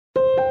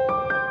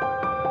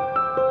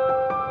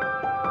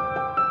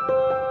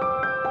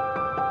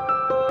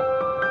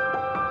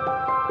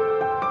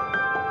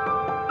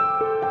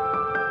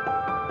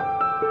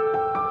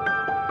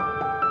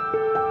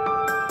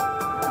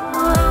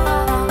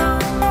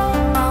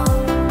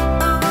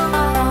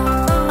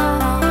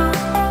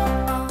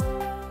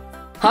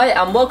Hi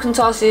and welcome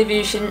to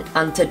Aviation,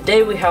 and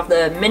today we have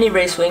the mini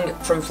race wing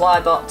from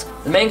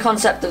Flybot. The main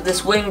concept of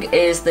this wing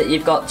is that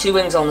you've got two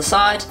wings on the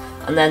side,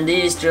 and then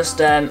these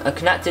just are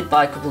connected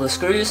by a couple of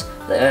screws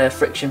that are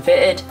friction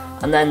fitted,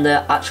 and then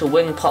the actual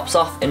wing pops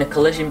off in a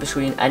collision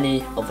between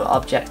any other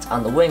object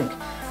and the wing.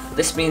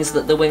 This means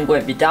that the wing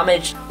won't be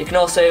damaged. You can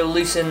also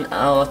loosen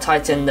or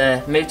tighten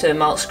the motor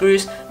mount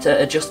screws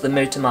to adjust the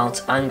motor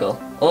mount angle.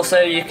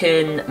 Also, you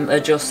can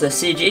adjust the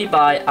CG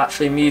by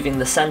actually moving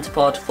the centre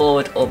pod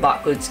forward or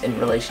backwards in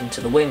relation to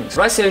the wings.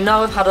 Right, so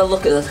now we've had a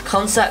look at the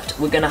concept,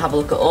 we're going to have a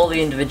look at all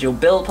the individual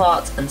build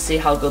parts and see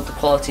how good the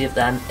quality of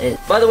them is.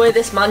 By the way,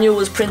 this manual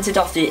was printed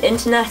off the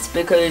internet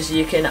because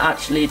you can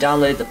actually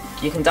download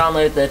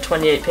the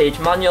 28-page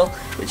manual,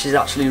 which is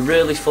actually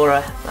really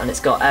thorough, and it's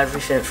got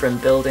everything from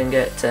building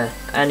it to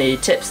any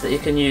tips that you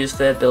can use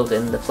for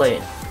building the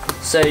plane.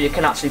 So you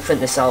can actually print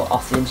this out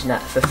off the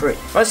internet for free.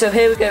 Right, so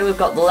here we go, we've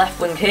got the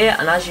left wing here,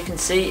 and as you can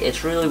see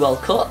it's really well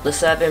cut. The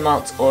servo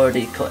mount's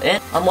already cut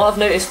in, and what I've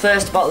noticed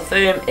first about the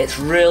foam, it's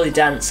really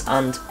dense,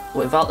 and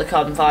without the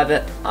carbon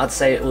fibre I'd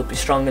say it would be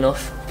strong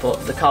enough, but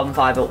the carbon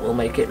fibre will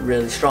make it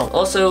really strong.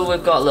 Also,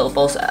 we've got a little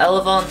bolster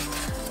elevon.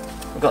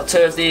 We've got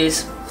two of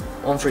these,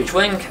 one for each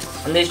wing,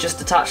 and these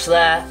just attach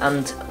there,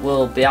 and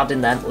we'll be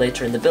adding them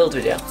later in the build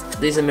video.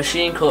 These are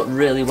machine cut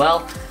really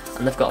well,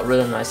 and they've got a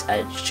really nice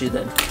edge to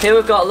them. Here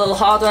we've got a little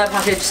hardware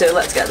package, so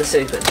let's get this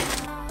open.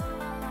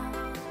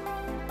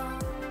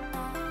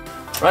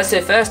 Right,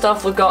 so first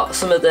off we've got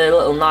some of the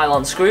little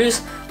nylon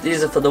screws.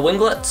 These are for the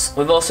winglets.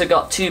 We've also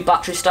got two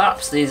battery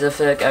straps. These are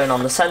for going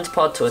on the centre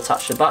pod to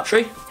attach the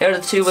battery. Here are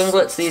the two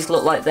winglets. These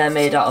look like they're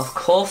made out of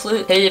core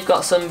flute. Here you've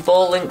got some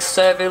ball links,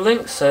 servo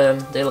links.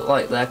 They look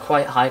like they're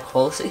quite high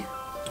quality.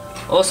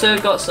 Also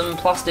got some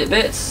plastic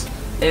bits.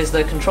 Here's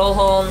the control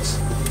horns.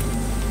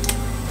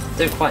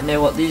 Don't quite know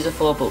what these are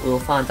for, but we'll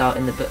find out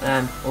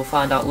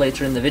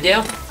later in the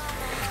video.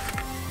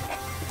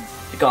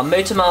 You've got a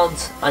motor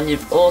mount, and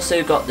you've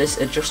also got this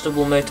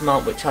adjustable motor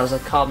mount which has a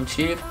carbon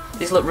tube.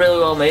 These look really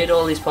well made,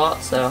 all these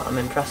parts, so I'm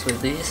impressed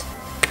with these.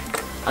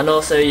 And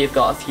also you've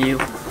got a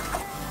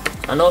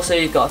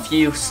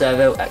few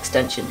servo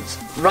extensions.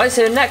 Right,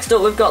 so next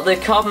up we've got the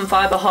carbon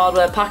fibre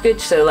hardware package,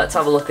 so let's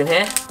have a look in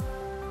here.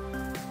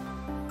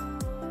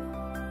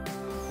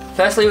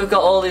 Firstly, we've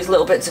got all these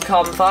little bits of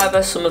carbon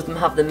fibre. Some of them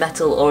have the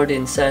metal already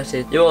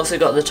inserted. You've also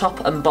got the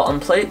top and bottom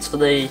plates for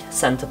the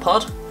centre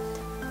pod.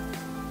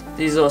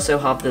 These also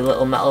have the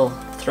little metal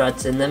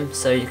threads in them,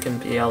 so you can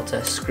be able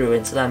to screw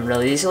into them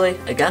really easily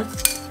again.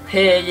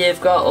 Here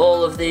you've got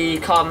all of the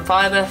carbon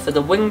fibre for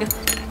the wing,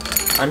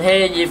 and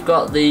here you've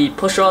got the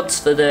push rods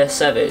for the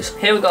servos.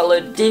 Here we've got a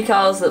load of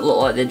decals that look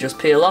like they just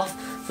peel off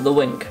for the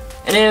wing.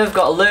 And here we've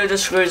got a load of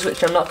screws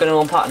which I'm not going to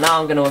unpack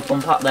now. I'm going to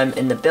unpack them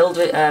in the build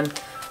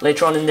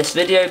later on in this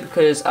video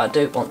because I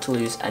don't want to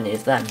lose any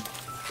of them.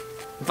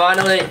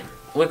 Finally,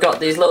 we've got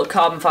these little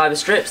carbon fibre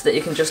strips that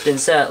you can just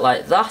insert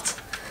like that,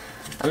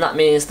 and that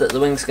means that the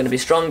wing's going to be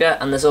stronger,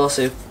 and there's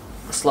also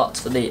slots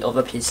for the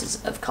other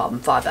pieces of carbon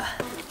fibre.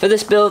 For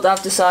this build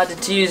I've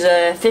decided to use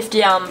a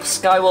 50 amp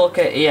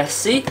Skywalker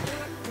ESC,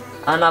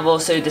 and I've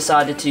also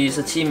decided to use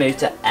a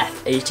T-Motor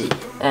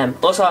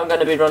F80. Also I'm going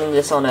to be running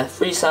this on a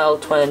freestyle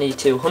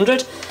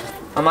 2200.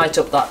 I might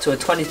up that to a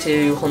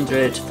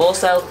 2200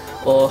 4-cell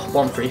or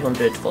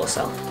 1300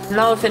 4-cell.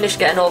 Now I've finished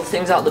getting all the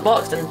things out of the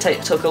box and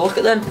took a look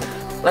at them,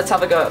 let's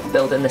have a go at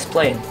building this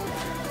plane.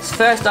 So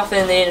first off,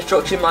 in the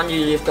instruction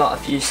manual you've got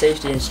a few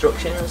safety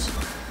instructions,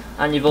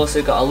 and you've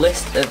also got a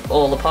list of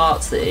all the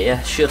parts that you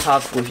should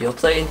have with your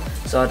plane,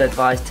 so I'd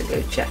advise to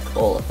go check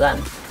all of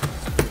them.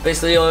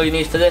 Basically all you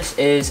need for this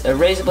is a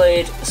razor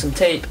blade, some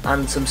tape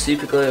and some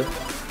super glue.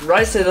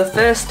 Right, so the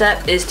first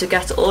step is to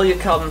get all your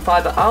carbon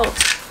fibre out.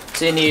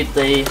 So you need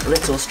the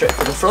little strip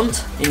for the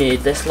front, you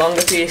need this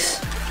longer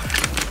piece,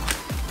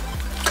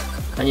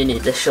 and you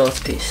need this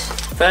shorter piece.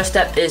 First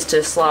step is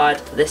to slide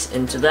this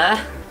into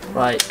there,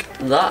 like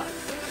that.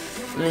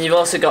 And then you've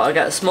also got to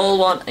get a small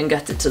one and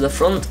get it to the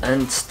front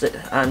and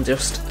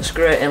just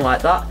screw it in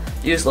like that.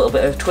 Use a little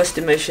bit of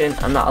twisting motion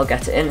and that'll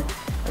get it in.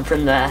 And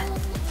from there,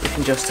 you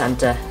can just tend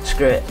to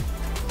screw it.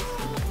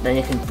 Then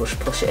you can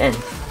push it in.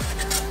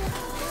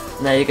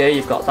 And there you go,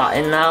 you've got that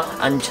in now,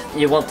 and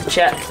you want to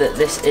check that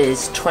this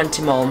is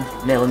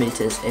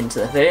 21mm into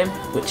the foam,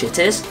 which it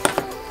is,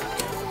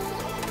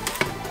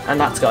 and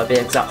that's got to be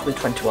exactly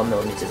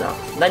 21mm out.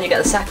 Then you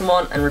get the second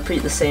one and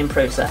repeat the same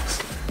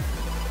process,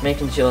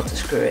 making sure to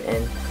screw it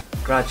in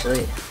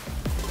gradually,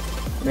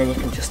 and then you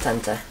can just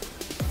tend to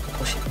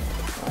push it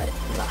like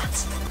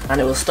that,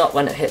 and it will stop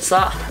when it hits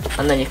that,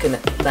 and then you can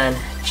then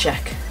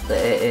check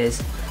that it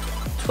is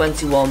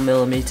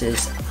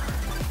 21mm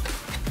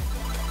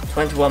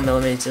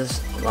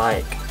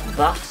like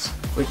that,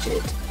 which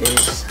it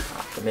is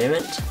at the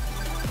moment.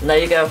 And there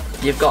you go,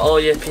 you've got all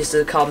your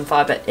pieces of carbon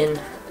fibre in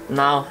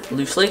now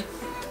loosely.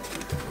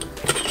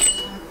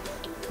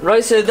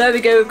 Right, so there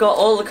we go, we've got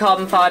all the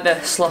carbon fibre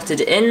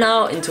slotted in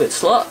now into its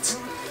slots.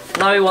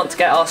 Now we want to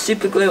get our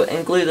super glue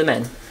and glue them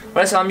in.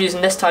 Right, so I'm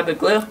using this type of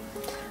glue,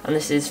 and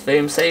this is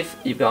foam safe.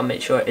 You've got to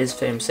make sure it is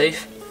foam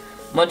safe.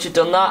 Once you've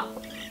done that,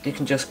 you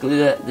can just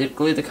glue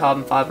the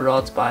carbon fibre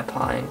rods by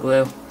applying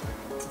glue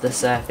to the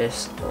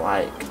surface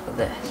like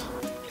this.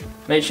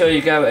 Make sure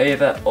you go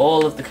over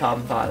all of the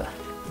carbon fibre.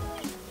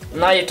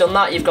 Now you've done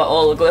that, you've got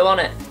all the glue on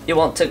it. You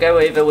want to go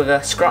over with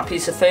a scrap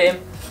piece of foam,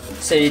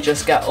 so you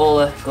just get all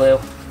the glue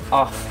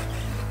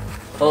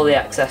off, all the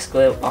excess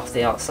glue off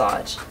the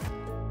outside.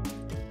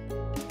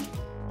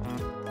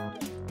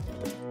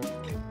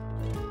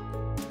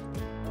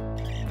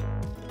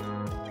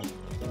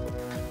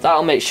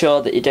 That'll make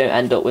sure that you don't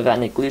end up with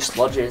any glue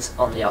splodges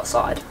on the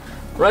outside.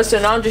 Right, so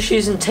now I'm just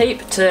using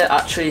tape to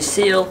actually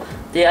seal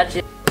the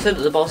edges so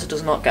that the bolster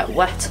does not get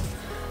wet,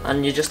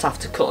 and you just have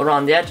to cut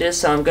around the edges.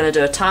 So I'm going to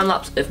do a time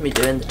lapse of me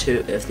doing the two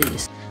of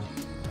these.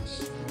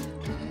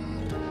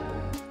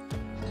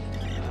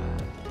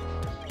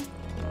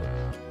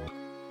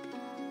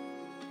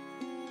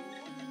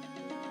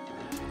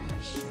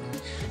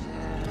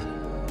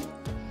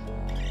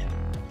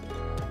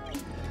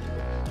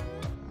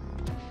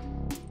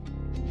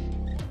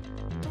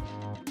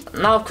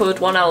 Now I've covered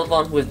one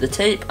elevon with the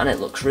tape and it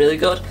looks really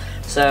good,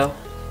 so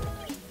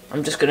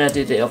I'm just going to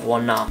do the other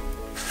one now.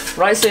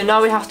 Right, so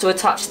now we have to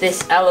attach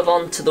this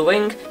elevon to the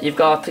wing. You've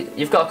got to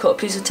cut a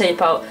piece of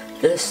tape out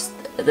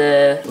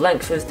the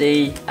length of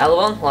the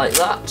elevon like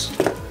that,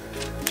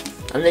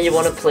 and then you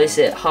want to place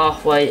it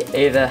halfway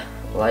over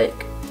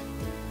like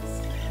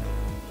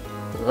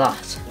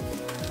that.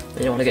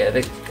 Then you want to get a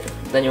big,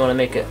 then you want to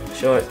make it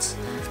sure it's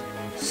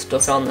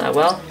stuck on there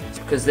well,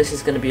 because this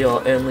is going to be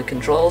your only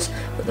controls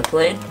with the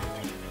plane.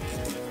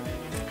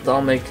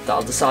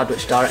 That'll decide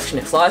which direction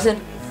it flies in,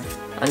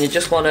 and you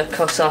just want to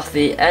cut off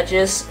the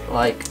edges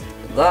like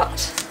that.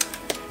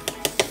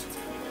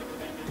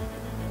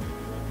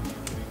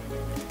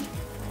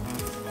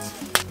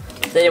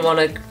 Then you want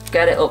to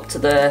get it up to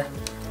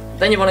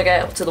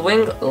the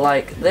wing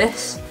like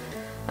this,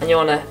 and you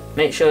want to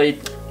make sure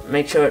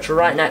it's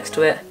right next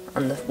to it,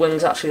 and the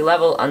wing's actually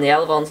level and the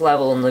elevon's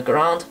level on the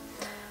ground.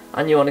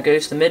 And you want to go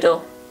to the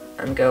middle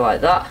and go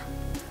like that,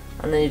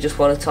 and then you just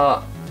want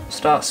to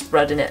start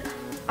spreading it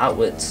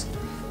outwards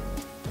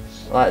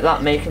like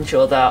that, making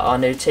sure there are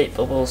no tape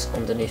bubbles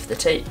underneath the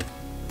tape,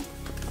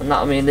 and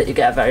that'll mean that you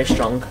get a very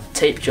strong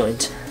tape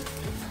joint.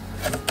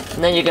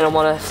 And then you're going to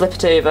want to flip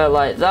it over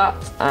like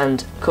that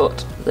and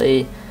cut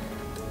the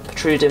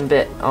protruding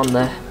bit on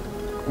the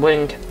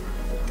wing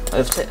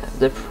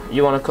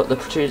you want to cut the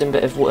protruding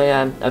bit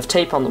of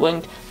tape on the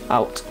wing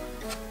out.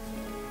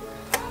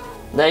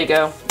 There you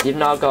go, you've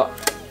now got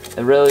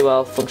a really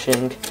well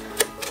functioning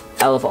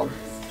elevon.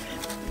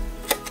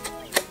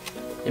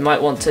 You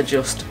might want to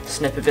just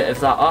snip a bit of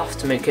that off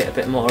to make it a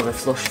bit more of a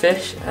flush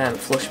fit,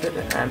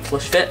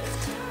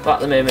 but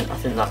at the moment I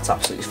think that's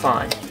absolutely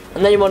fine.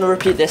 And then you want to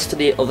repeat this to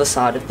the other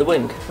side of the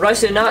wing. Right,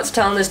 so now it's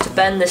telling us to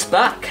bend this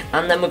back,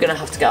 and then we're going to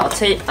have to get our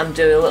tape and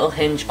do a little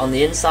hinge on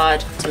the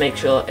inside to make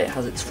sure it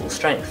has its full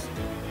strength.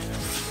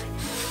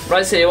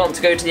 Right, so you want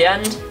to go to the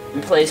end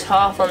and place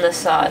half on this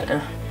side,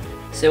 and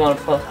so you want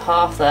to put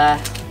half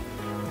there,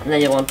 and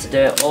then you want to do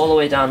it all the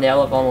way down the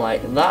elevon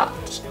like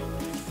that.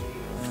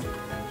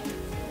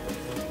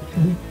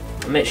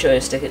 And make sure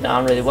you stick it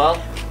down really well.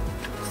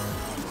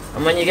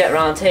 And when you get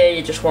around here,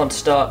 you just want to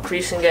start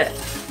creasing it.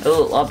 A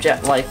little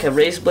object like a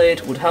razor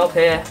blade would help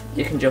here.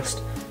 You can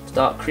just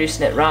start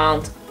creasing it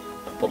round,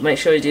 but make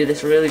sure you do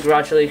this really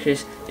gradually,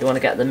 because you want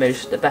to get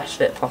the best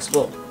fit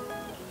possible,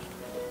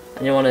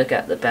 and you want to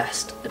get the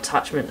best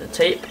attachment to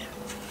tape.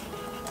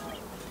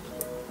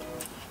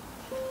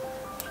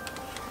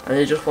 And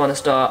you just want to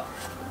start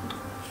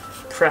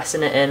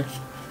pressing it in.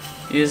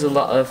 Use a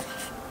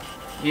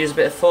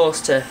bit of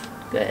force to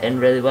get it in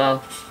really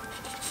well.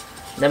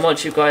 And then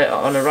once you've got it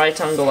on a right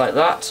angle like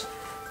that,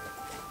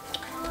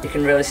 you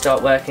can really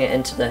start working it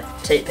into the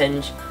tape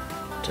hinge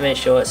to make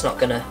sure it's not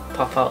going to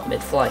pop out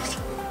mid-flight.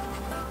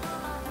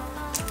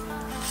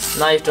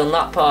 Now you've done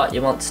that part,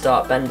 you want to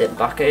start bending it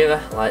back over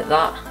like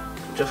that,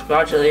 just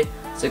gradually,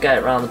 so get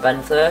it around the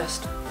bend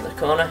first, in the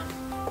corner.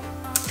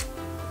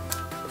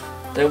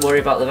 Don't worry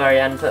about the very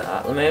end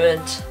at the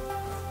moment.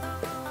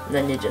 And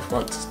then you just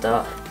want to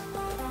start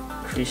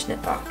creasing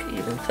it back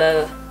even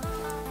further.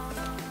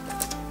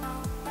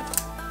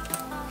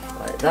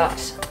 Like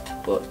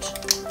that.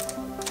 But,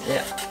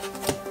 yeah.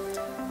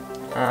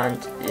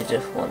 And you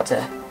just want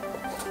to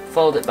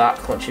fold it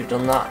back once you've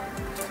done that.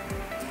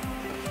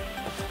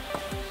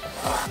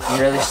 And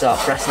really start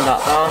pressing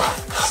that down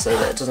so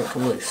that it doesn't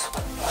come loose.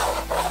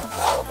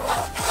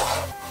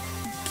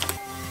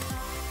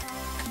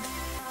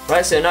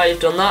 Right, so now you've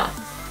done that,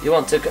 you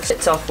want to cut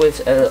it off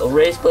with a little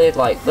razor blade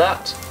like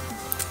that.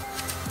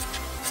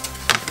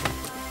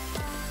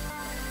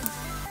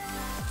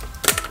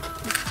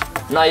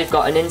 Now you've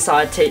got an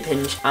inside tape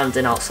hinge and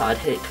an outside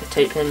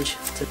tape hinge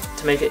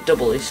to make it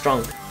doubly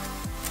strong.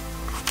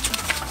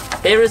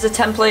 Here is a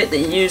template that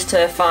you use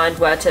to find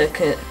where to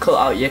cut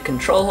out your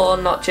control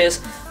horn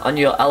notches on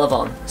your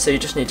elevon, so you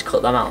just need to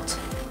cut them out.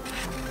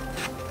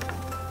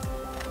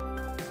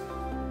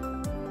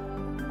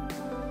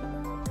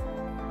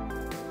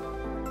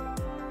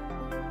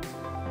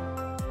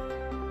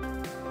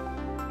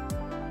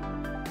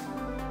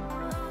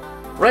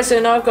 Right,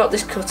 so now I've got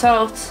this cut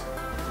out.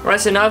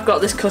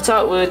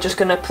 We're just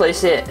going to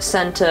place it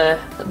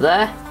centre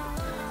there,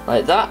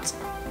 like that.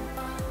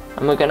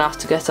 And we're going to have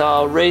to get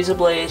our razor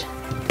blade.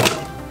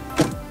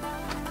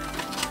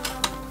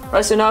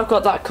 Right, so now I've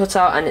got that cut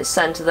out and it's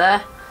centre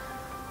there.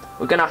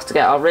 We're going to have to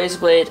get our razor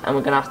blade and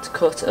we're going to have to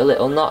cut a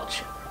little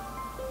notch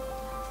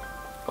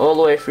all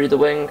the way through the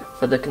wing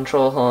for the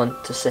control horn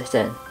to sit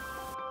in.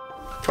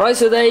 Right,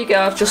 so there you go,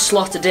 I've just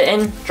slotted it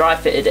in, dry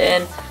fitted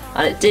it in,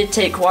 and it did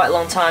take quite a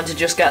long time to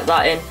just get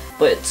that in,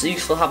 but it's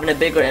useful having a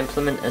bigger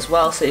implement as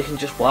well, so you can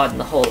just widen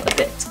the hole a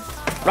bit.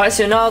 Right,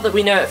 so now that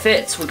we know it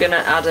fits, we're going to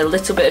add a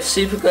little bit of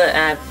super glue,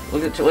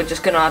 we're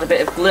just going to add a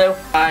bit of glue,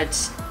 like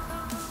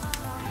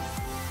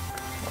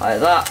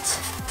that,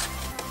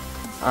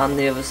 and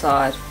the other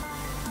side,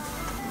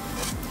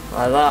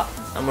 like that,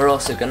 and we're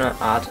also going to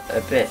add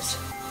a bit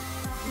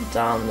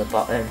down the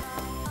bottom.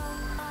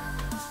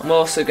 I'm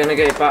also going to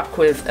go back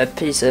with a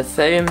piece of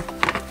foam.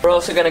 We're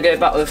also going to go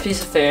back with a piece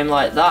of foam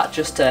like that,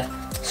 just to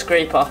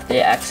scrape off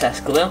the excess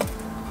glue.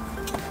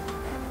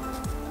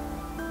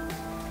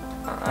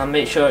 And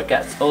make sure it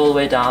gets all the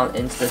way down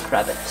into the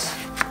crevice.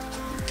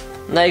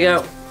 And there you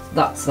go,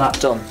 that's that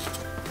done.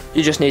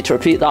 You just need to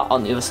repeat that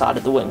on the other side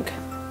of the wing.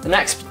 The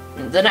next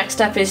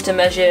step is to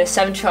measure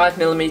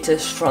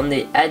 75mm from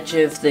the edge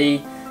of the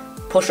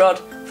push rod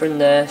from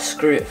the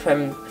screw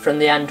from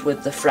the end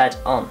with the thread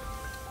on.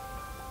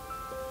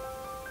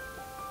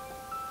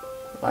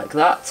 Like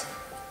that.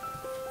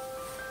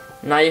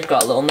 Now you've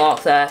got a little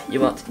mark there,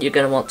 you're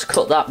going to want to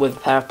cut that with a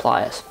pair of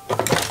pliers.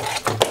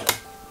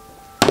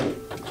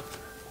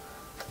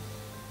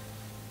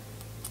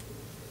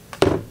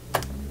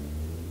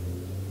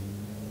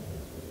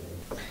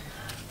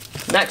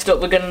 Next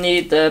up, we're going to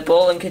need the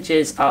ball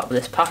linkages out of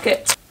this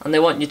packet, and they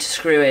want you to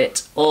screw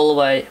it all the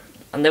way,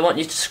 and they want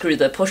you to screw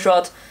the push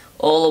rod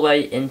all the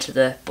way into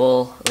the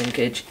ball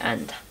linkage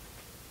end.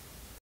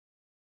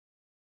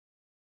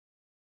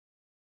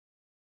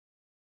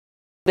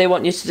 What they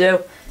want you to do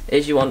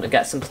is you want to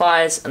get some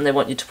pliers, and they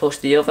want you to push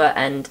the other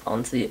end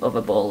onto the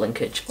other ball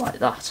linkage like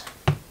that.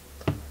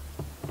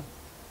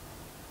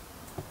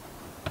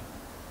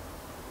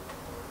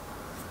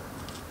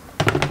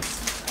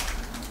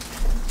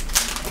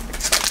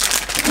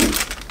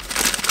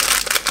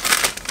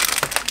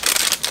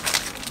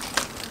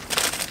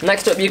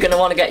 Next up, you're going to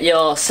want to get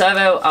your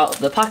servo out of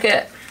the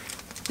packet.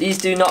 These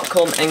do not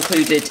come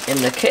included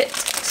in the kit,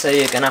 so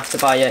you're going to have to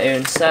buy your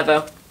own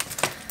servo.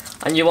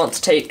 And you want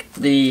to take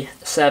the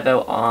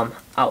servo arm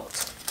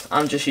out.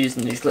 I'm just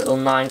using these little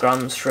 9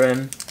 grams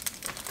from...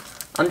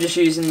 I'm just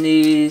using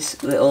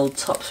these little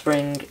top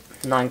spring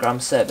 9 gram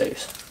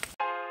servos.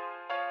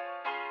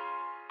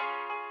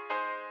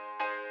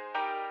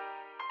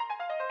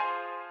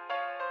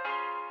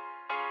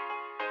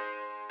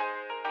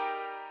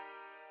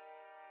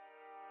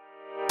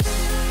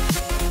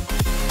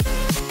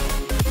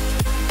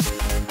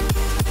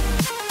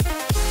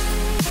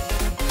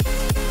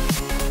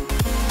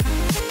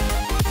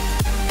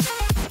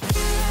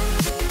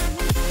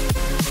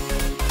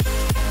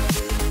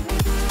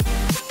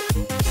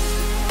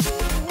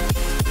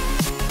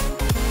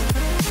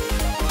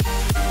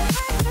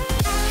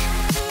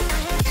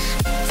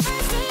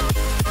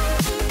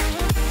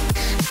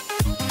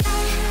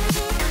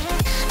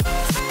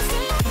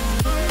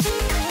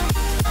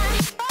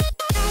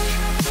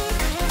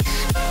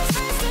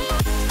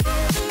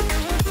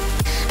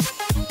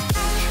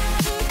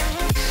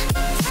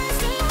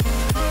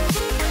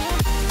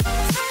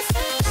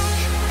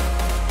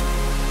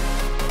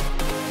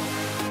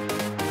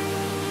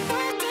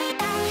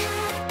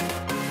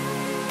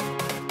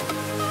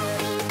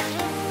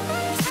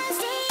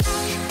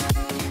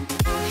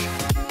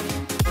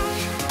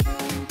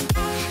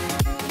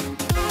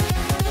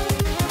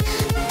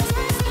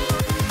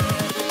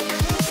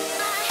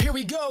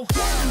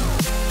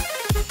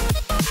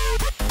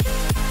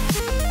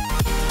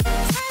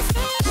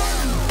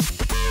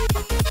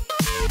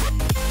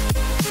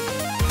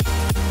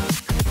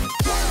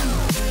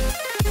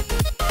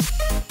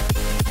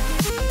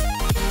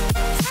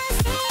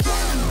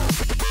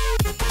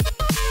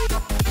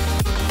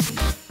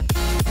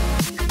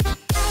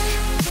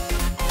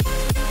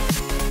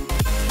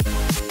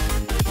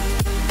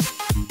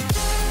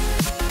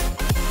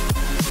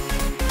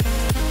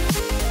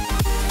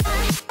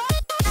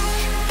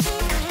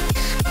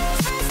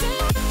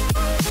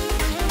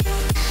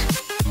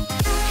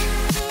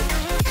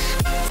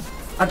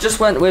 I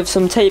just went with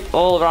some tape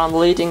all around the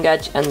leading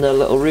edge and the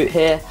little root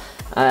here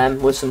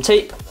with some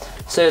tape,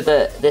 so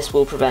that this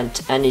will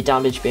prevent any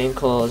damage being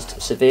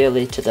caused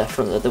severely to the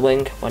front of the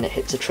wing when it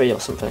hits a tree or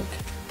something.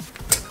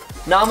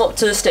 Now I'm up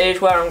to the stage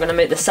where I'm going to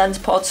make the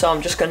centre pod, so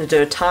I'm just going to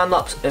do a time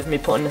lapse of me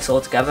putting this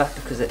all together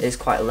because it is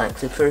quite a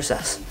lengthy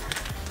process.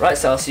 Right,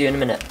 so I'll see you in a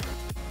minute.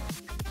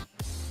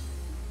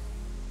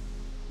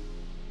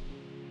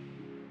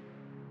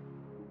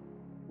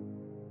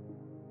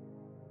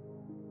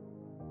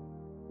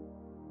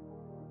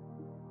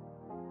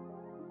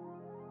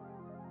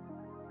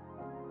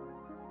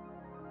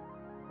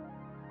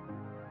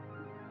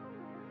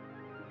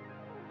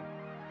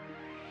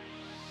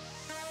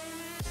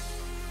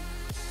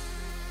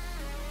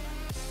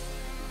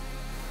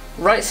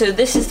 Right, so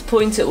this is the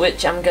point at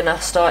which I'm going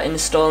to start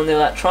installing the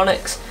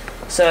electronics,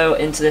 so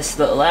into this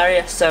little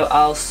area. So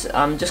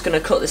I'm just going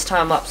to cut this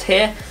time lapse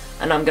here,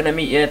 and I'm going to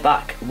meet you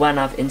back when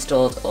I've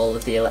installed all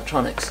of the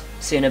electronics.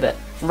 See you in a bit.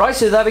 Right,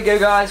 so there we go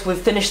guys, we've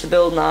finished the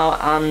build now,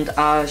 and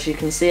as you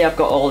can see I've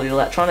got all the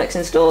electronics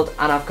installed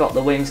and I've got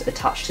the wings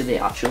attached to the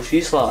actual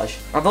fuselage.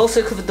 I've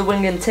also covered the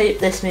wing in tape.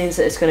 This means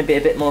that it's going to be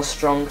a bit more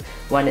strong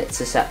when it's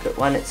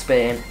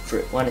being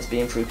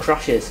through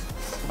crashes.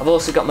 I've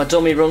also got my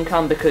dummy run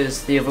cam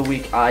because the other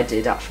week I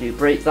did actually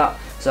break that,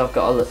 so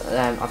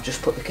I've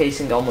just put the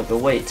casing on with the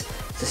weight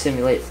to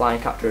simulate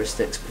flying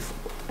characteristics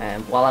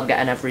while I'm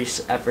getting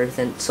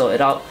everything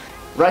sorted out.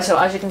 Right, so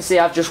as you can see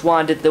I've just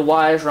winded the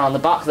wires around the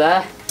back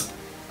there,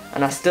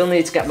 and I still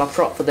need to get my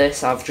prop for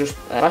this. I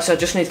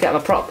just need to get my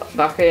prop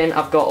back in.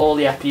 I've got all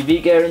the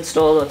FPV gear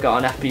installed. I've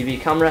got an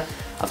FPV camera.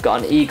 I've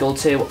got an Eagle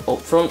 2 up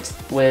front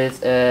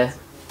with a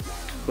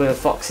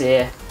Fox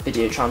Ear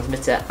video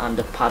transmitter and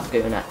a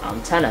Padgona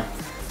antenna.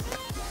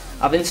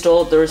 I've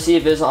installed the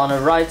receivers on a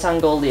right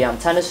angle, the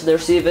antennas for the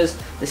receivers.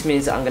 This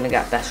means that I'm going to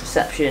get best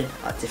reception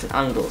at different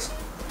angles.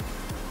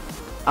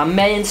 I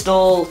may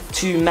install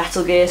 2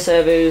 Metal Gear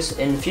servos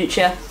in the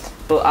future,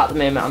 but at the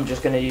moment I'm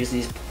just going to use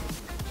these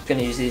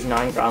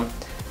 9-gram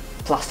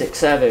plastic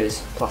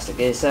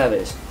gear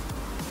servos.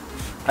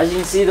 As you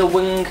can see, the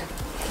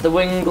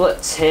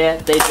winglets here,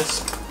 they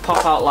just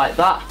pop out like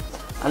that,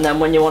 and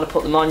then when you want to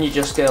put them on, you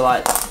just go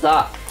like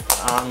that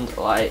and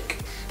like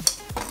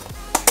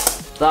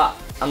that,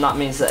 and that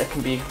means that it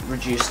can be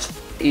reduced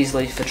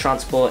easily for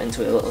transport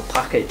into a little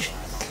package.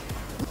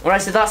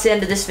 Alright, so that's the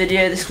end of this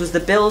video. This was the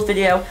build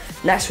video.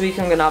 Next week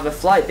I'm going to have a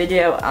flight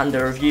video and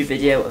a review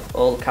video of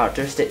all the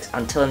characteristics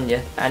and telling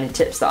you any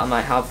tips that I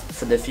might have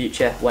for the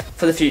future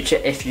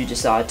if you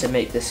decide to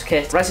make this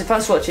kit. Right, so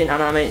thanks for watching,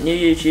 and I make new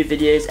YouTube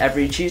videos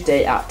every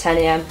Tuesday at 10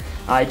 AM.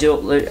 I do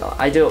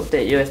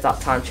update you if that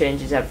time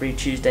changes every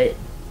Tuesday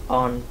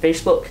on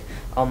Facebook,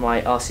 on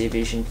my RC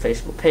Aviation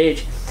Facebook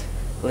page.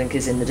 The link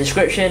is in the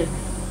description.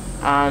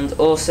 And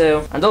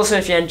also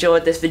if you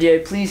enjoyed this video,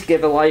 please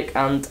give a like,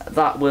 and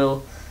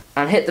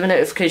hit the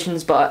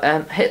notifications bell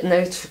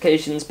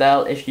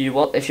if you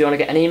want to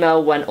get an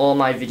email when all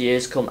my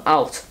videos come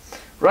out.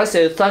 Right,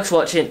 so thanks for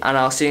watching, and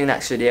I'll see you in the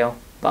next video.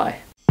 Bye.